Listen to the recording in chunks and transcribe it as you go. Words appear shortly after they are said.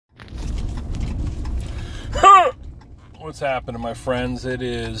What's happening, my friends? It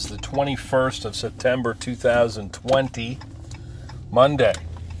is the 21st of September, 2020, Monday.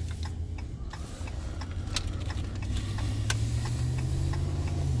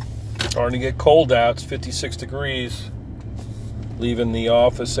 Starting to get cold out. It's 56 degrees. Leaving the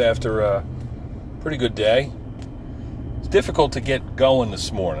office after a pretty good day. It's difficult to get going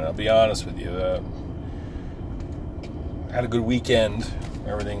this morning, I'll be honest with you. Had a good weekend.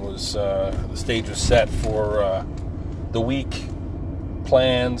 Everything was, the stage was set for the week,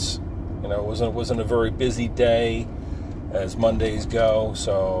 plans. You know, it wasn't a very busy day as Mondays go,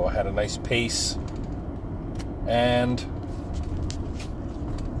 so I had a nice pace. And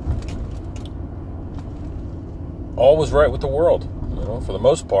all was right with the world, you know, for the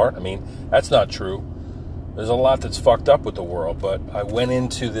most part. I mean, that's not true. There's a lot that's fucked up with the world, but I went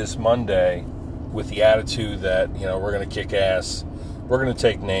into this Monday with the attitude that, you know, we're going to kick ass, we're going to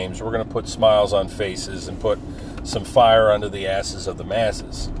take names, we're going to put smiles on faces and put some fire under the asses of the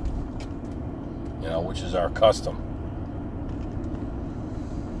masses, you know, which is our custom.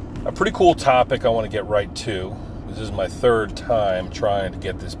 A pretty cool topic I want to get right to. This is my third time trying to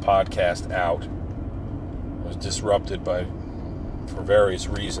get this podcast out. I was disrupted for various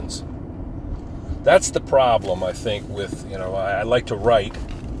reasons. That's the problem, I think, with, you know, I like to write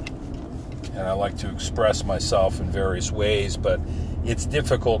and I like to express myself in various ways, but it's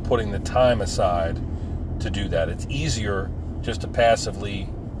difficult putting the time aside to do that. It's easier just to passively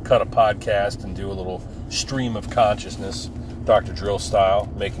cut a podcast and do a little stream of consciousness, Dr. Drill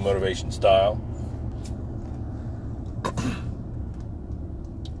style, Making Motivation style.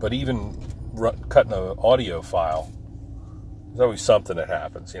 But even cutting an audio file, there's always something that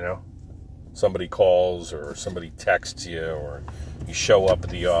happens, you know? Somebody calls or somebody texts you or you show up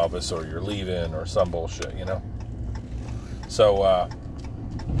at the office or you're leaving or some bullshit, you know? So,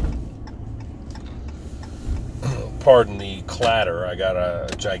 pardon the clatter. I got a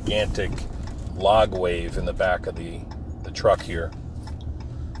gigantic log wave in the back of the truck here.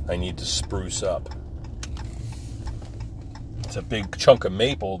 I need to spruce up. It's a big chunk of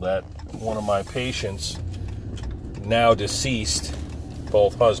maple that one of my patients, now deceased,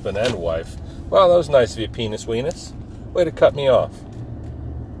 both husband and wife. Well, that was nice of you, Penis Weenus. Way to cut me off.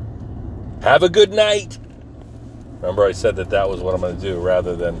 Have a good night. Remember I said that was what I'm going to do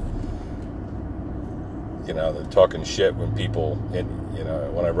rather than, you know, the talking shit when people, you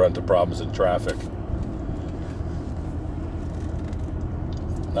know, when I run into problems in traffic.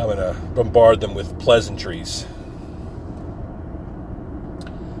 I'm going to bombard them with pleasantries.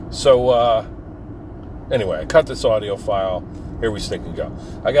 So, anyway, I cut this audio file. Here we stick and go.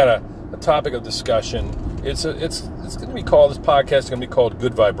 I got a topic of discussion. It's going to be called, this podcast is going to be called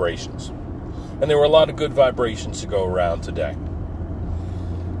Good Vibrations. And there were a lot of good vibrations to go around today.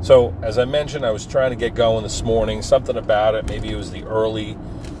 So, as I mentioned, I was trying to get going this morning. Something about it, maybe it was the early,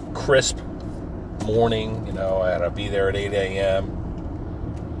 crisp morning. You know, I had to be there at 8 a.m.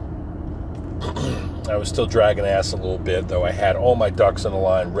 I was still dragging ass a little bit, though I had all my ducks in a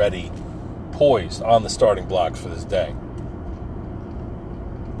line ready, poised on the starting blocks for this day.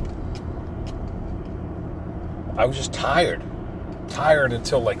 I was just tired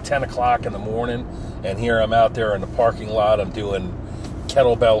until like 10 o'clock in the morning, and here I'm out there in the parking lot. I'm doing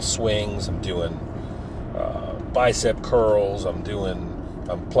kettlebell swings, I'm doing bicep curls, I'm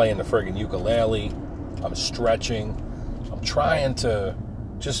playing the friggin' ukulele, I'm stretching, I'm trying to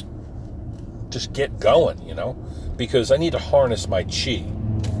just get going, you know, because I need to harness my chi.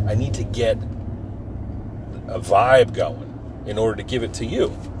 I need to get a vibe going in order to give it to you,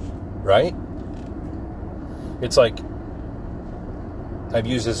 right? It's like, I've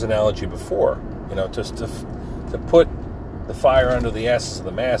used this analogy before, you know, just to put the fire under the asses of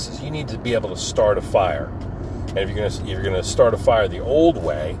the masses, you need to be able to start a fire. And if you're gonna start a fire the old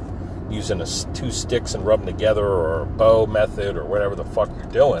way, using two sticks and rub them together, or a bow method, or whatever the fuck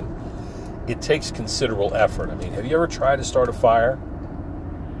you're doing, it takes considerable effort. I mean, have you ever tried to start a fire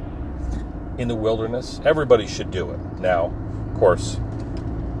in the wilderness? Everybody should do it. Now, of course,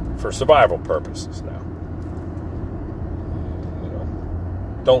 for survival purposes now.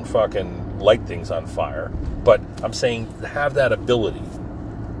 Don't fucking light things on fire. But I'm saying have that ability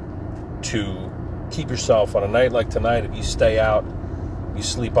to keep yourself on a night like tonight. If you stay out, you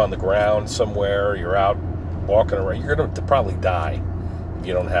sleep on the ground somewhere, you're out walking around, you're going to probably die if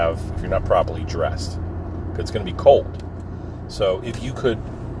you're not properly dressed. Because it's going to be cold. So if you could,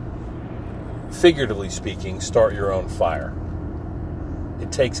 figuratively speaking, start your own fire,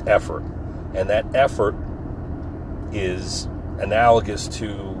 it takes effort. And that effort is analogous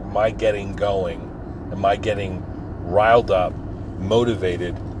to my getting going and my getting riled up,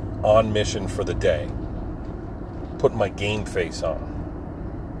 motivated, on mission for the day. putting my game face on.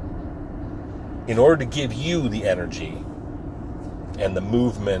 In order to give you the energy and the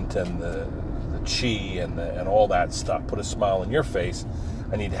movement and the chi and all that stuff, put a smile on your face,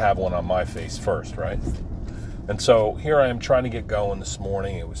 I need to have one on my face first, right? And so here I am trying to get going this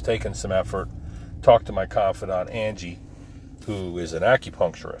morning. It was taking some effort. Talked to my confidant, Angie, who is an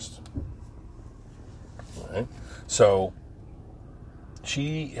acupuncturist. Right? So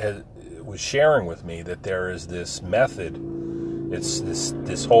she was sharing with me that there is this method, it's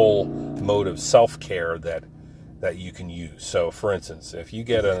this whole mode of self-care that you can use. So, for instance, if you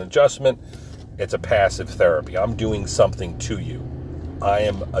get an adjustment, it's a passive therapy. I'm doing something to you. I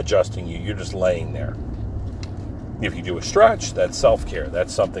am adjusting you. You're just laying there. If you do a stretch, that's self-care.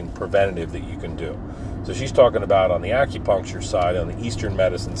 That's something preventative that you can do. So she's talking about on the acupuncture side, on the Eastern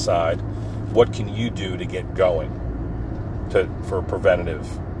medicine side, what can you do to get going for preventative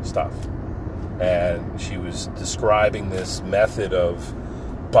stuff? And she was describing this method of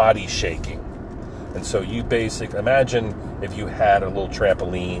body shaking. And so you basically, imagine if you had a little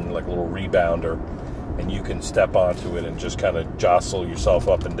trampoline, like a little rebounder, and you can step onto it and just kind of jostle yourself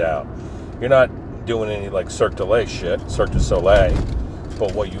up and down. You're not doing any like Cirque du Soleil,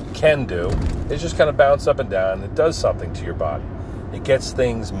 but what you can do is just kind of bounce up and down. It does something to your body. It gets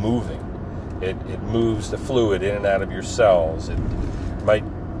things moving. It moves the fluid in and out of your cells. It might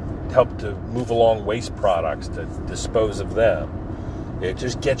help to move along waste products to dispose of them. It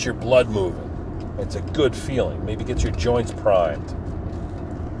just gets your blood moving. It's a good feeling. Maybe gets your joints primed.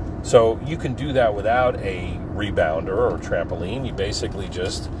 So you can do that without a rebounder or a trampoline. You basically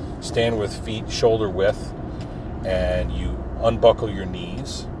just stand with feet shoulder width and you unbuckle your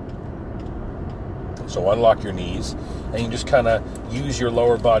knees. So unlock your knees and you just kind of use your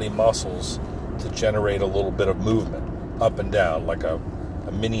lower body muscles to generate a little bit of movement up and down like a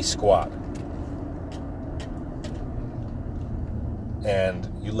mini squat. And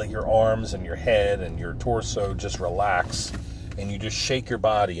you let your arms and your head and your torso just relax, and you just shake your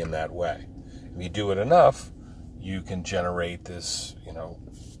body in that way. If you do it enough, you can generate this,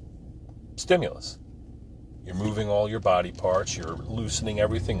 stimulus. You're moving all your body parts, you're loosening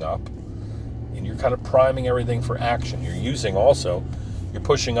everything up, and you're kind of priming everything for action. You're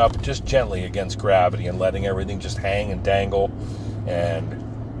pushing up just gently against gravity and letting everything just hang and dangle and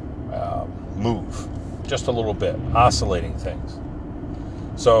move just a little bit, oscillating things.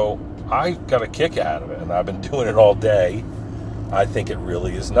 So I got a kick out of it, and I've been doing it all day. I think it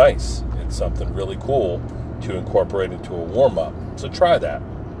really is nice. It's something really cool to incorporate into a warm-up. So try that.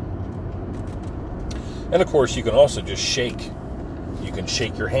 And of course, you can also just shake. You can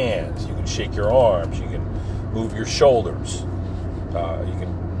shake your hands. You can shake your arms. You can move your shoulders. You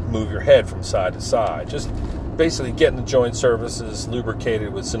can move your head from side to side. Just basically getting the joint surfaces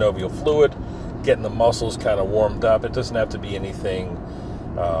lubricated with synovial fluid, getting the muscles kind of warmed up. It doesn't have to be anything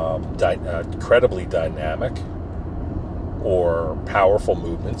incredibly dynamic or powerful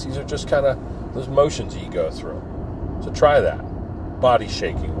movements. These are just kind of those motions that you go through. So try that. Body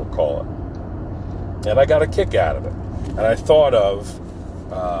shaking, we'll call it. And I got a kick out of it. And I thought of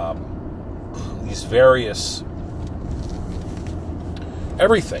these various,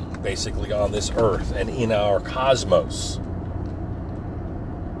 everything basically on this earth and in our cosmos.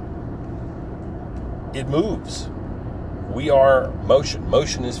 It moves. We are motion.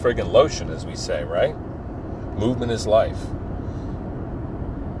 Motion is friggin' lotion, as we say, right? Movement is life.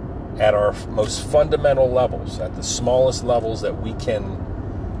 At our most fundamental levels, at the smallest levels that we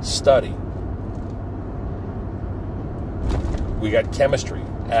can study, we got chemistry,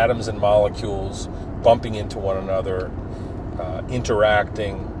 atoms and molecules bumping into one another,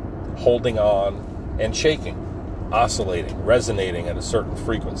 interacting, holding on, and shaking, oscillating, resonating at a certain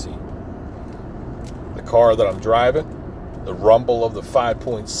frequency. The car that I'm driving, the rumble of the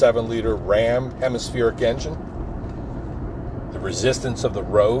 5.7 liter Ram hemispheric engine, the resistance of the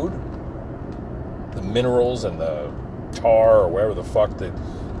road, the minerals and the tar or whatever the fuck that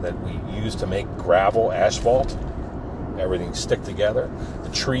we use to make gravel, asphalt, everything stick together,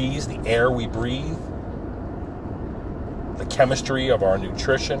 the trees, the air we breathe, the chemistry of our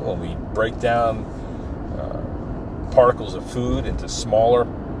nutrition when we break down particles of food into smaller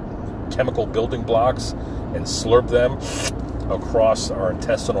chemical building blocks and slurp them across our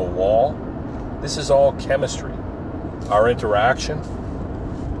intestinal wall. This is all chemistry. Our interaction,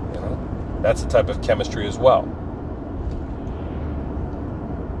 that's a type of chemistry as well.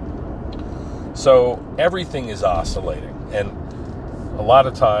 So everything is oscillating, and a lot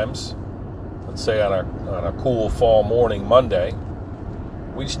of times, let's say on a cool fall morning, Monday,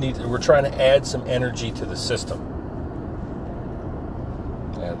 we're trying to add some energy to the system.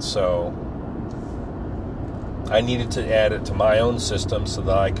 And so I needed to add it to my own system so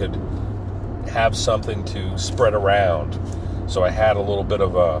that I could have something to spread around. So I had a little bit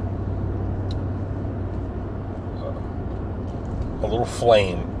of a little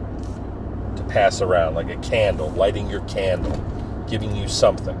flame to pass around, like a candle, lighting your candle, giving you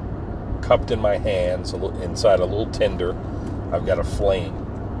something. Cupped in my hands, inside a little tinder, I've got a flame.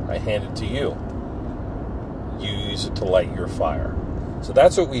 I hand it to you. You use it to light your fire. So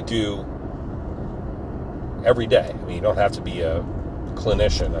that's what we do every day. I mean, you don't have to be a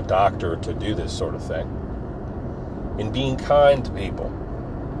clinician, a doctor to do this sort of thing. In being kind to people,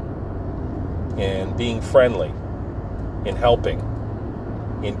 in being friendly, in helping,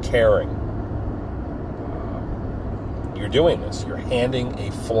 in caring. You're doing this. You're handing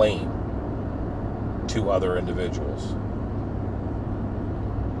a flame to other individuals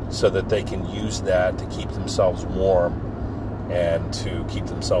so that they can use that to keep themselves warm and to keep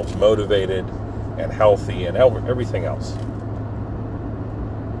themselves motivated and healthy and everything else.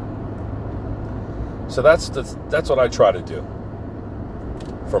 So that's what I try to do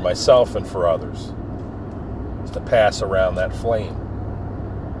for myself and for others, is to pass around that flame,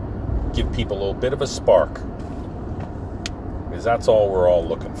 give people a little bit of a spark, because that's all we're all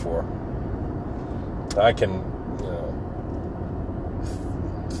looking for. I can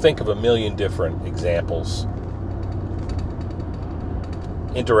think of a million different examples,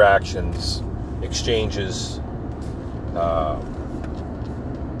 interactions, exchanges,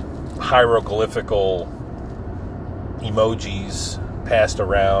 hieroglyphical emojis passed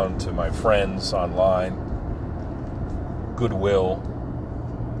around to my friends online, goodwill,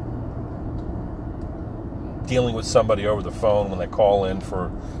 dealing with somebody over the phone when they call in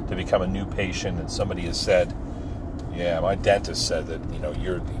to become a new patient, and somebody has said, yeah, my dentist said that,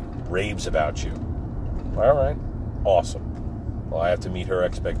 you're raves about you. All right, awesome. Well, I have to meet her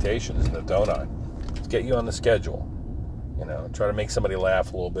expectations, don't I? Let's get you on the schedule. Try to make somebody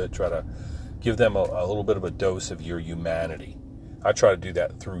laugh a little bit, try to give them a little bit of a dose of your humanity. I try to do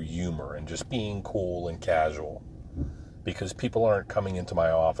that through humor and just being cool and casual, because people aren't coming into my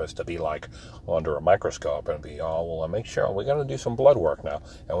office to be like under a microscope and be, make sure we're going to do some blood work now,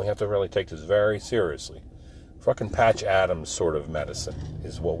 and we have to really take this very seriously. Fucking Patch Adams sort of medicine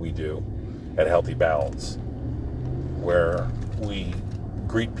is what we do at Healthy Balance, where we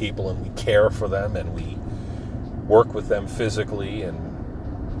greet people and we care for them and we work with them physically and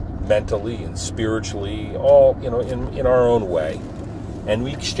mentally and spiritually, all, in our own way. And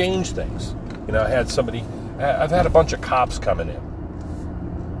we exchange things. I've had a bunch of cops coming in,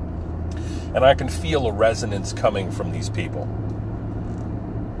 and I can feel a resonance coming from these people.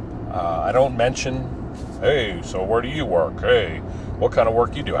 I don't mention, hey, so where do you work? Hey, what kind of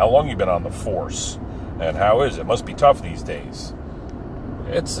work you do? How long you been on the force? And how is it? Must be tough these days.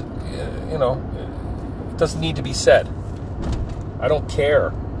 It's, it doesn't need to be said. I don't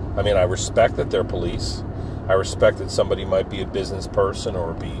care. I mean, I respect that they're police. I respect that somebody might be a business person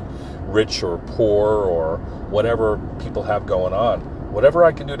or be rich or poor or whatever people have going on. Whatever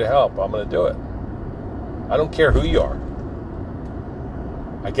I can do to help, I'm going to do it. I don't care who you are.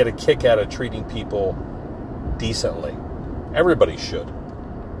 I get a kick out of treating people decently. Everybody should.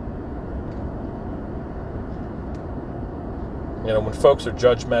 When folks are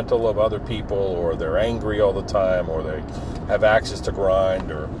judgmental of other people, or they're angry all the time, or they have axes to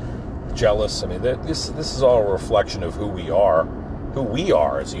grind, or jealous, this is all a reflection of who we are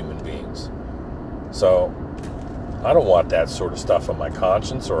as human beings. So I don't want that sort of stuff on my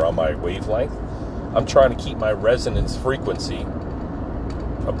conscience or on my wavelength. I'm trying to keep my resonance frequency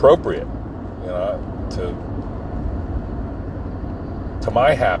appropriate, to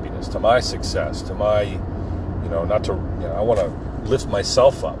my happiness, to my success, to my, I want to lift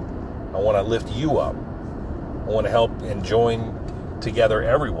myself up. I want to lift you up. I want to help and join together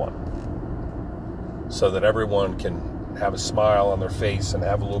everyone, so that everyone can have a smile on their face and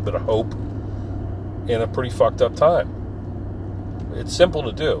have a little bit of hope in a pretty fucked up time. It's simple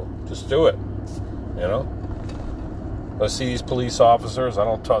to do. Just do it. I see these police officers.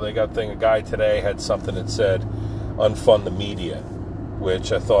 A guy today had something that said, unfund the media,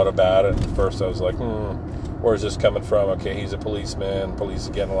 which I thought about it. At first I was like, where's this coming from? Okay, he's a policeman. Police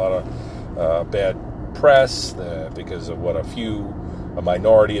are getting a lot of bad press because of what a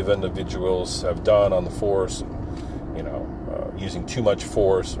minority of individuals have done on the force, using too much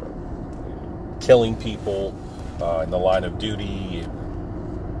force, or killing people in the line of duty,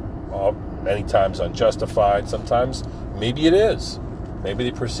 many times unjustified. Sometimes maybe it is. Maybe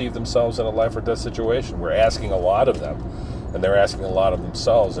they perceive themselves in a life or death situation. We're asking a lot of them, and they're asking a lot of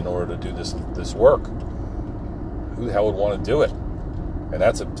themselves in order to do this work. Who the hell would want to do it? And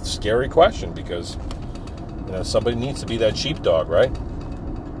that's a scary question, because Somebody needs to be that sheepdog, right?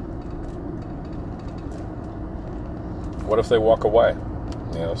 What if they walk away?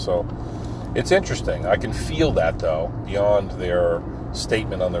 So it's interesting. I can feel that, though, beyond their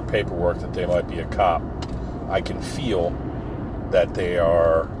statement on their paperwork that they might be a cop. I can feel that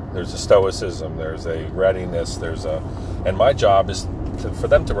there's a stoicism, there's a readiness, and my job is for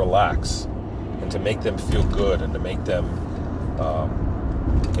them to relax and to make them feel good and to make them,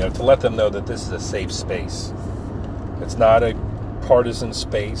 to let them know that this is a safe space. It's not a partisan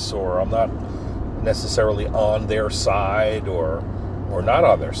space, or I'm not necessarily on their side or not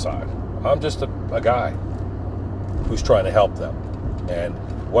on their side. I'm just a guy who's trying to help them. And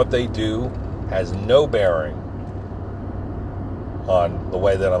what they do has no bearing on the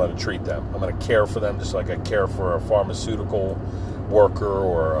way that I'm going to treat them. I'm going to care for them just like I care for a pharmaceutical worker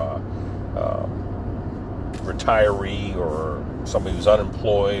or a retiree or somebody who's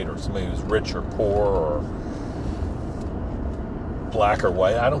unemployed or somebody who's rich or poor or black or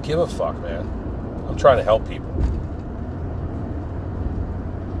white. I don't give a fuck, man. I'm trying to help people.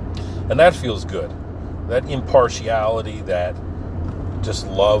 And that feels good. That impartiality, that just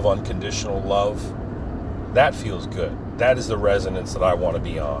love, unconditional love, that feels good. That is the resonance that I want to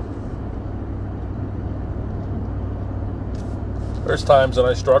be on. There's times that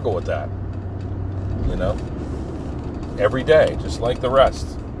I struggle with that. Every day, just like the rest.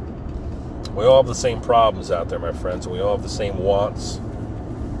 We all have the same problems out there, my friends. We all have the same wants.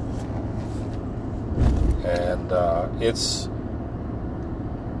 And it's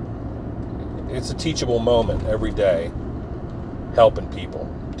a teachable moment every day, helping people,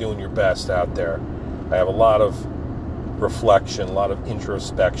 doing your best out there. I have a lot of reflection, a lot of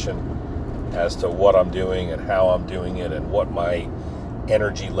introspection as to what I'm doing and how I'm doing it and what my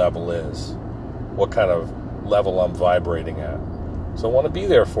energy level is, what kind of level I'm vibrating at. So I want to be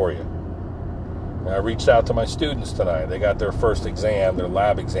there for you. And I reached out to my students tonight. They got their first exam, their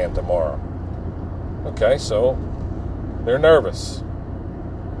lab exam tomorrow. Okay, so they're nervous.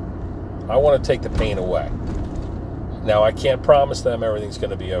 I want to take the pain away. Now, I can't promise them everything's going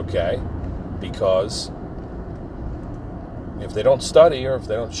to be okay, because if they don't study or if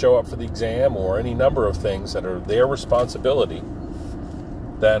they don't show up for the exam or any number of things that are their responsibility,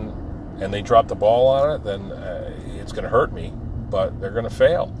 then, and they drop the ball on it, then it's going to hurt me, but they're going to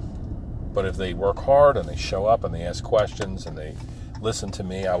fail. But if they work hard and they show up and they ask questions and they listen to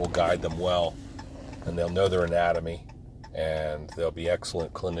me, I will guide them well, and they'll know their anatomy, and they'll be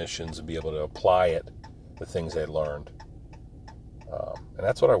excellent clinicians and be able to apply it, the things they learned. And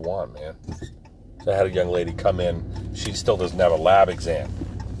that's what I want, man. So I had a young lady come in. She still doesn't have a lab exam.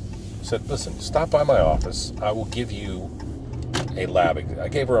 I said, listen, stop by my office. I will give you a lab exam. I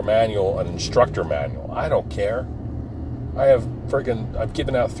gave her a manual, an instructor manual. I don't care. I've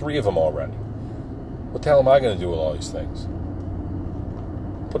given out 3 of them already. What the hell am I going to do with all these things?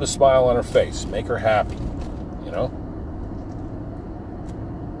 Put a smile on her face. Make her happy.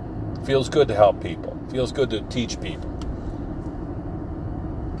 Feels good to help people. Feels good to teach people.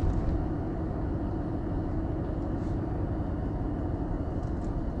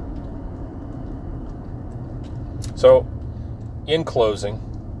 So, in closing,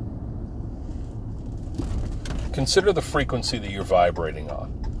 consider the frequency that you're vibrating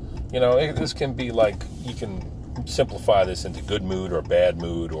on. This can be like, you can simplify this into good mood or bad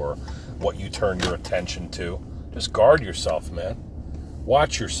mood or what you turn your attention to. Just guard yourself, man.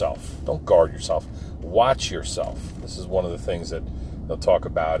 Watch yourself. Don't guard yourself. Watch yourself. This is one of the things that they'll talk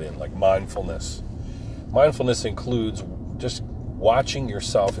about in like mindfulness. Mindfulness includes just watching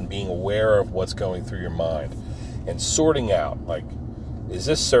yourself and being aware of what's going through your mind and sorting out, like, does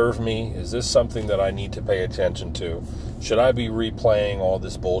this serve me? Is this something that I need to pay attention to? Should I be replaying all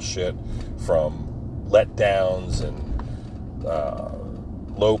this bullshit from letdowns and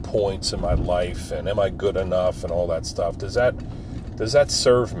low points in my life, and am I good enough and all that stuff? Does that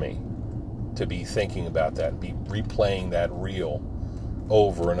serve me to be thinking about that and be replaying that reel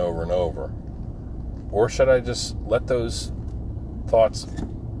over and over and over? Or should I just let those thoughts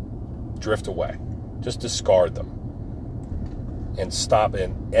drift away? Just discard them and stop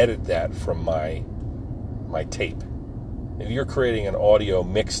and edit that from my tape. If you're creating an audio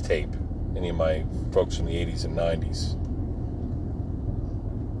mixtape, any of my folks from the 80s and 90s,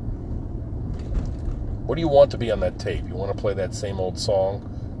 what do you want to be on that tape? You want to play that same old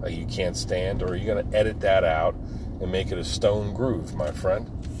song that you can't stand, or are you going to edit that out and make it a stone groove, my friend?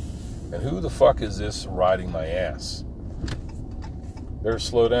 And who the fuck is this riding my ass? Better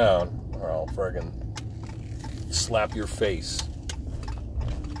slow down, or I'll friggin' slap your face.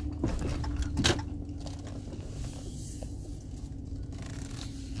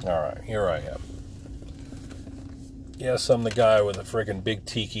 Alright, here I am. Yes, I'm the guy with a freaking big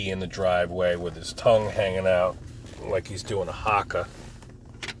tiki in the driveway with his tongue hanging out like he's doing a haka.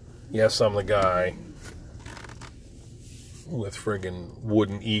 Yes, I'm the guy with friggin'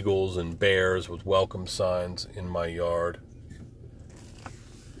 wooden eagles and bears with welcome signs in my yard.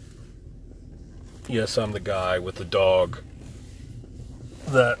 Yes, I'm the guy with the dog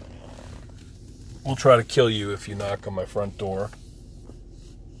that will try to kill you if you knock on my front door.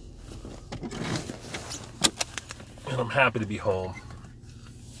 And I'm happy to be home.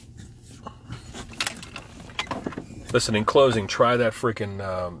 Listen, in closing, try that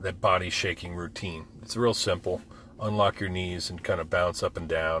freaking that body shaking routine. It's real simple. Unlock your knees and kind of bounce up and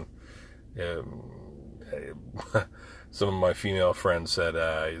down. Some of my female friends said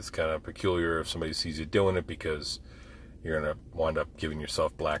it's kind of peculiar if somebody sees you doing it because you're going to wind up giving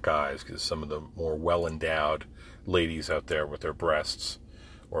yourself black eyes, because some of the more well-endowed ladies out there with their breasts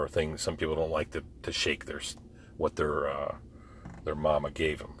or things, some people don't like to shake what their mama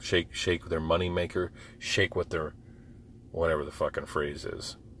gave them. Shake their money maker, shake what their, whatever the fucking phrase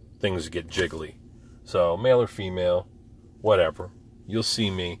is. Things get jiggly. So, male or female, whatever. You'll see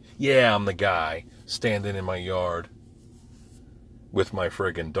me. Yeah, I'm the guy standing in my yard with my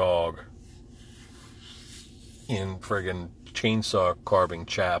friggin' dog in friggin' chainsaw carving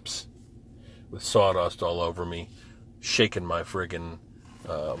chaps with sawdust all over me, shaking my friggin',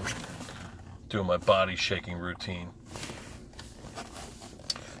 doing my body shaking routine.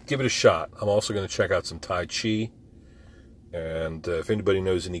 Give it a shot. I'm also going to check out some Tai Chi. And if anybody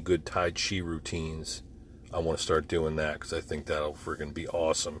knows any good Tai Chi routines, I want to start doing that, because I think that'll friggin' be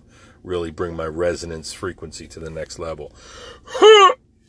awesome. Really bring my resonance frequency to the next level.